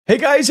Hey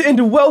guys,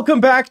 and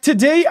welcome back.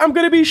 Today I'm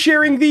going to be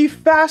sharing the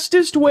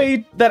fastest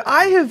way that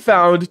I have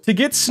found to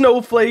get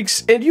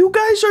snowflakes, and you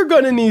guys are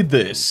going to need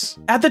this.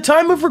 At the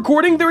time of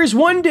recording, there is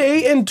 1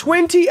 day and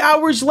 20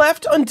 hours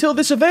left until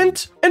this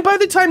event, and by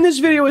the time this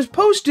video is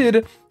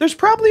posted, there's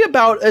probably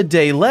about a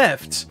day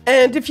left.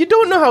 And if you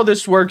don't know how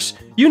this works,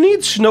 you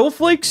need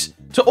snowflakes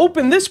to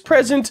open this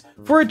present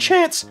for a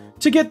chance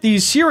to get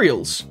these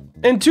cereals.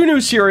 And 2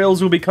 new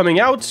cereals will be coming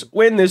out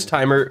when this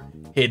timer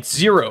hits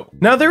 0.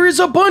 Now there is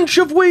a bunch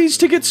of ways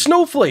to get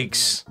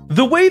snowflakes.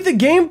 The way the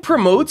game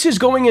promotes is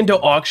going into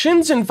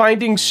auctions and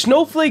finding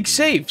snowflake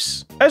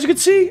safes. As you can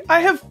see,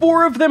 I have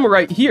 4 of them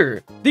right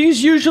here.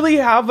 These usually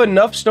have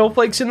enough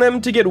snowflakes in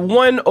them to get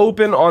 1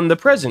 open on the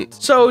present.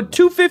 So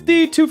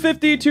 250,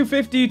 250,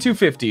 250,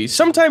 250,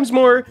 sometimes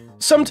more,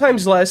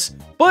 sometimes less,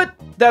 but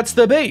that's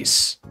the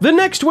base. The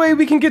next way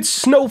we can get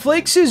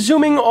snowflakes is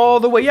zooming all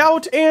the way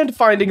out and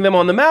finding them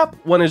on the map.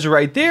 1 is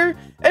right there,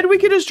 and we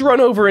can just run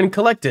over and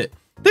collect it.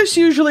 This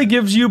usually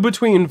gives you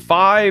between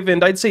 5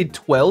 and I'd say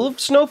 12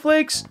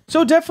 snowflakes,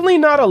 so definitely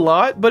not a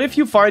lot, but if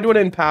you find one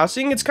in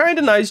passing, it's kind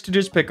of nice to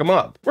just pick them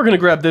up. We're gonna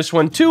grab this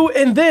one too,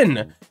 and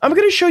then I'm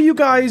gonna show you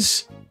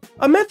guys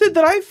a method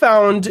that I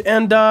found,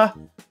 and I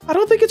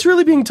don't think it's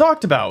really being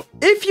talked about.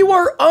 If you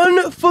are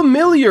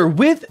unfamiliar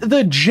with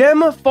the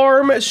gem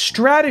farm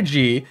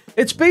strategy,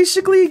 it's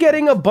basically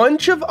getting a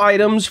bunch of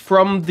items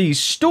from the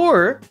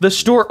store. The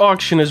store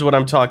auction is what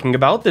I'm talking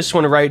about, this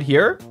one right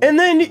here. And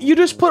then you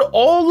just put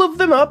all of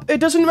them up. It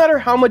doesn't matter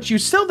how much you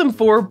sell them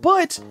for,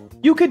 but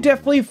you could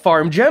definitely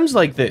farm gems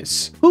like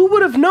this. Who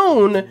would have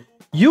known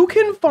you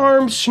can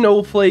farm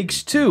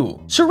snowflakes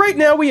too? So right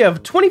now we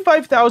have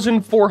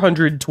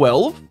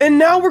 25,412, and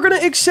now we're gonna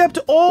accept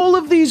all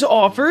of these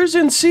offers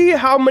and see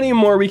how many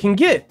more we can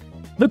get.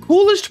 The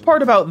coolest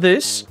part about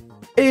this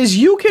is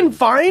you can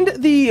find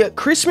the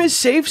Christmas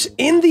safes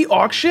in the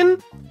auction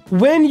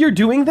when you're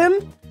doing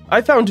them.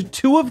 I found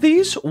 2 of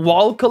these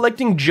while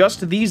collecting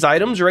just these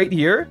items right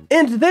here.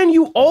 And then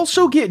you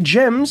also get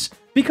gems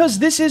because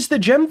this is the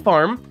gem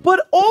farm,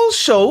 but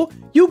also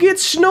you get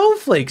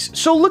snowflakes.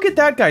 So look at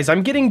that, guys.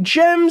 I'm getting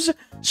gems,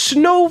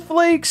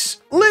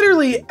 snowflakes,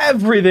 literally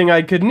everything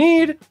I could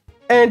need.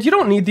 And you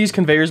don't need these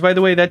conveyors, by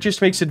the way. That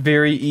just makes it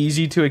very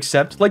easy to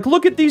accept. Like,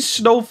 look at these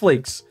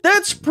snowflakes.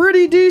 That's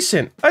pretty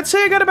decent. I'd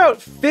say I got about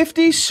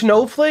 50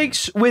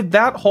 snowflakes with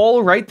that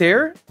haul right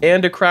there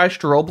and a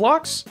crashed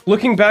Roblox.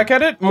 Looking back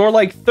at it, more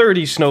like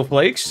 30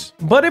 snowflakes.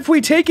 But if we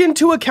take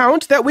into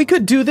account that we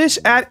could do this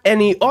at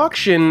any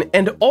auction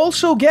and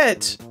also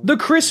get the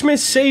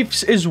Christmas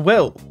safes as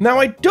well. Now,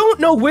 I don't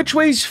know which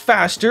way's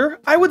faster.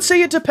 I would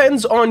say it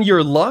depends on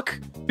your luck.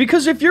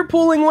 Because if you're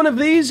pulling one of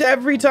these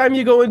every time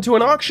you go into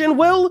an auction,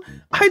 well,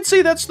 I'd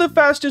say that's the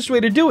fastest way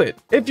to do it.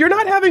 If you're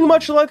not having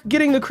much luck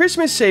getting the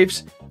Christmas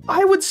safes,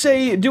 I would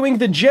say doing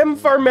the gem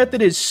farm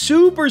method is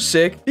super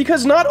sick,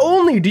 because not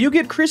only do you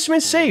get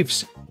Christmas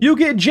safes, you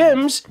get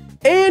gems,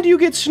 and you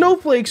get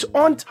snowflakes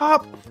on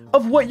top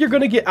of what you're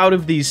gonna get out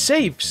of these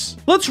safes.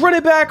 Let's run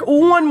it back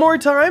one more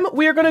time.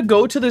 We are gonna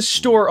go to the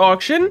store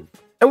auction,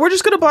 and we're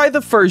just gonna buy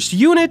the first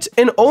unit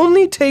and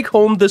only take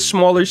home the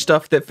smaller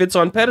stuff that fits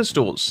on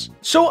pedestals.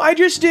 So I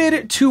just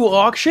did 2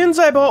 auctions.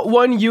 I bought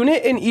 1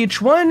 unit in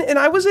each one, and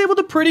I was able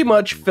to pretty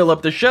much fill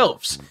up the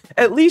shelves,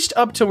 at least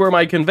up to where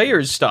my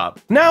conveyors stop.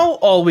 Now,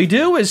 all we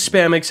do is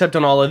spam accept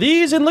on all of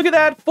these, and look at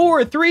that,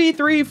 4, 3,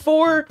 3,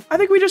 4. I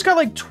think we just got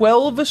like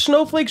 12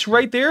 snowflakes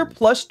right there,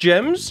 plus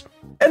gems.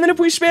 And then if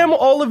we spam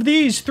all of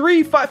these,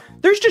 3, 5,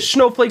 there's just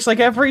snowflakes like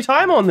every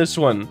time on this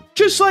one.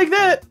 Just like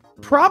that.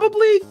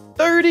 Probably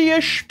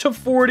 30-ish to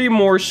 40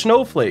 more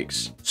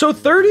snowflakes. So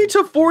 30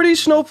 to 40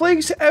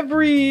 snowflakes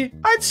every,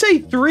 I'd say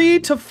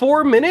 3 to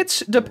 4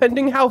 minutes,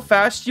 depending how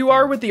fast you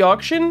are with the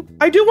auction.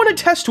 I do want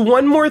to test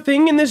one more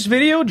thing in this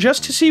video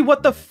just to see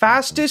what the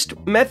fastest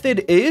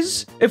method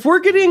is. If we're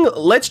getting,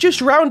 let's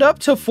just round up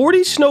to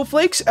 40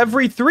 snowflakes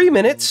every 3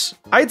 minutes,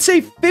 I'd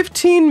say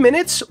 15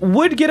 minutes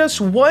would get us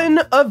 1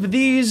 of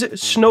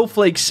these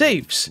snowflake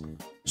safes.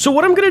 So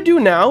what I'm gonna do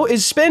now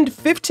is spend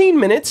 15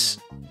 minutes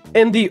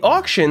in the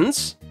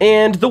auctions,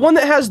 and the one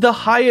that has the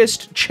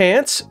highest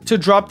chance to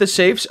drop the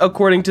safes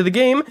according to the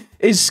game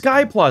is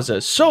Sky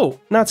Plaza. So,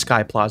 not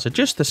Sky Plaza,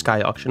 just the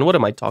Sky Auction. What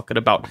am I talking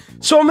about?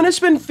 So I'm gonna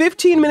spend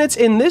 15 minutes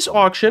in this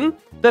auction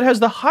that has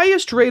the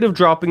highest rate of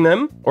dropping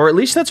them, or at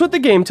least that's what the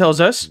game tells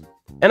us.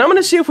 And I'm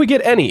gonna see if we get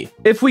any.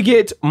 If we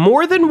get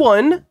more than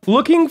 1,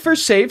 looking for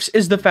safes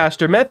is the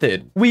faster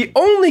method. We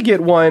only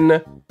get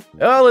 1,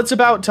 well, it's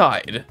about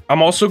tied.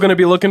 I'm also gonna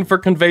be looking for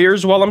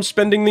conveyors while I'm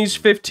spending these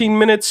 15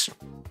 minutes.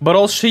 But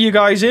I'll see you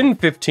guys in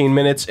 15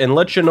 minutes and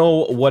let you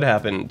know what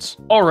happened.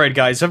 Alright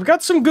guys, I've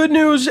got some good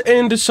news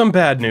and some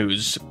bad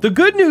news. The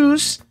good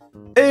news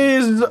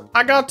is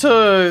I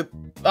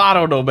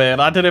don't know, man.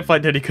 I didn't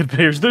find any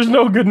conveyors. There's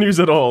no good news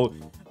at all.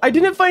 I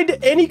didn't find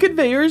any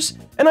conveyors,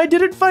 and I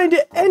didn't find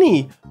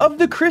any of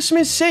the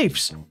Christmas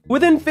safes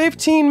within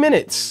 15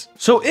 minutes.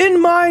 So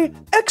in my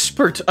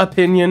expert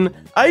opinion,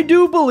 I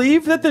do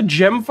believe that the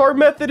gem farm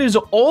method is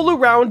all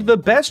around the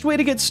best way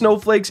to get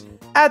snowflakes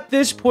at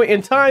this point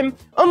in time,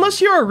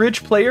 unless you're a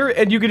rich player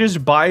and you can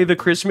just buy the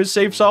Christmas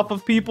safes off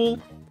of people.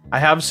 I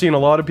have seen a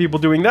lot of people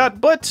doing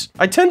that, but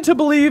I tend to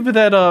believe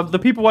that the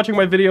people watching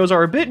my videos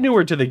are a bit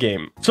newer to the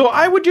game. So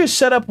I would just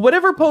set up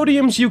whatever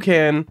podiums you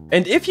can,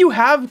 and if you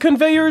have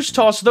conveyors,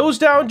 toss those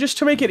down just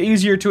to make it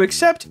easier to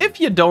accept. If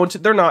you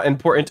don't, they're not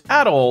important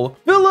at all.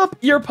 Fill up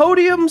your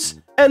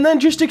podiums, and then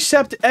just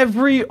accept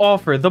every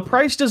offer. The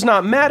price does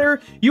not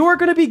matter. You are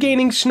going to be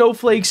gaining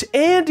snowflakes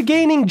and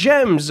gaining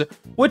gems,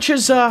 which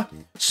is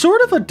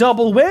sort of a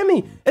double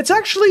whammy. It's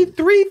actually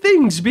 3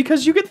 things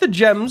because you get the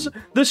gems,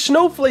 the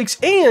snowflakes,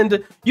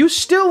 and you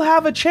still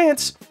have a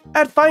chance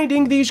at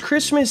finding these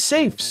Christmas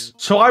safes.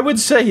 So I would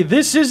say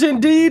this is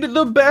indeed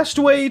the best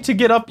way to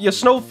get up your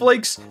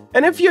snowflakes.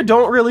 And if you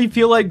don't really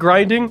feel like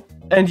grinding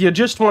and you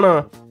just want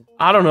to,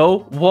 I don't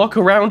know, walk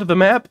around the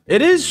map,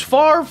 it is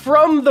far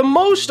from the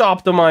most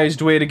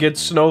optimized way to get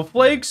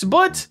snowflakes,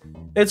 but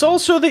it's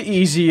also the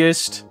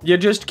easiest. You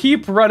just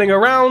keep running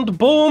around,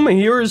 boom,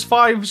 here's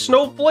 5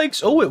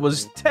 snowflakes. Oh, it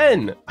was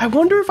 10. I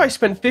wonder if I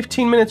spent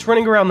 15 minutes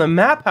running around the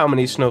map, how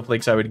many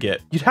snowflakes I would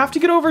get. You'd have to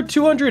get over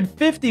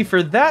 250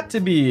 for that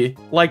to be,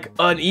 like,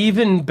 an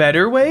even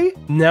better way.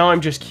 Now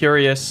I'm just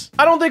curious.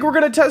 I don't think we're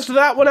gonna test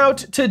that one out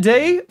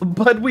today,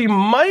 but we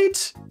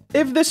might.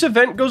 If this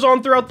event goes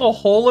on throughout the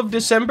whole of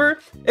December,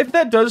 if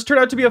that does turn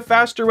out to be a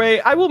faster way,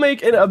 I will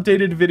make an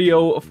updated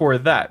video for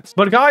that.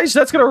 But guys,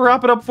 that's gonna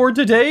wrap it up for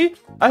today.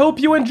 I hope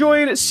you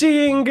enjoyed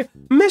seeing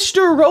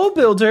Mr. Row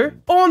Builder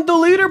on the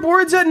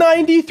leaderboards at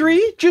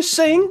 93. Just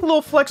saying, a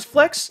little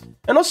flex.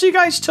 And I'll see you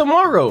guys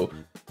tomorrow,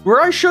 where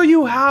I show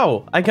you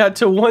how I got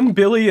to 1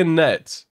 billion net.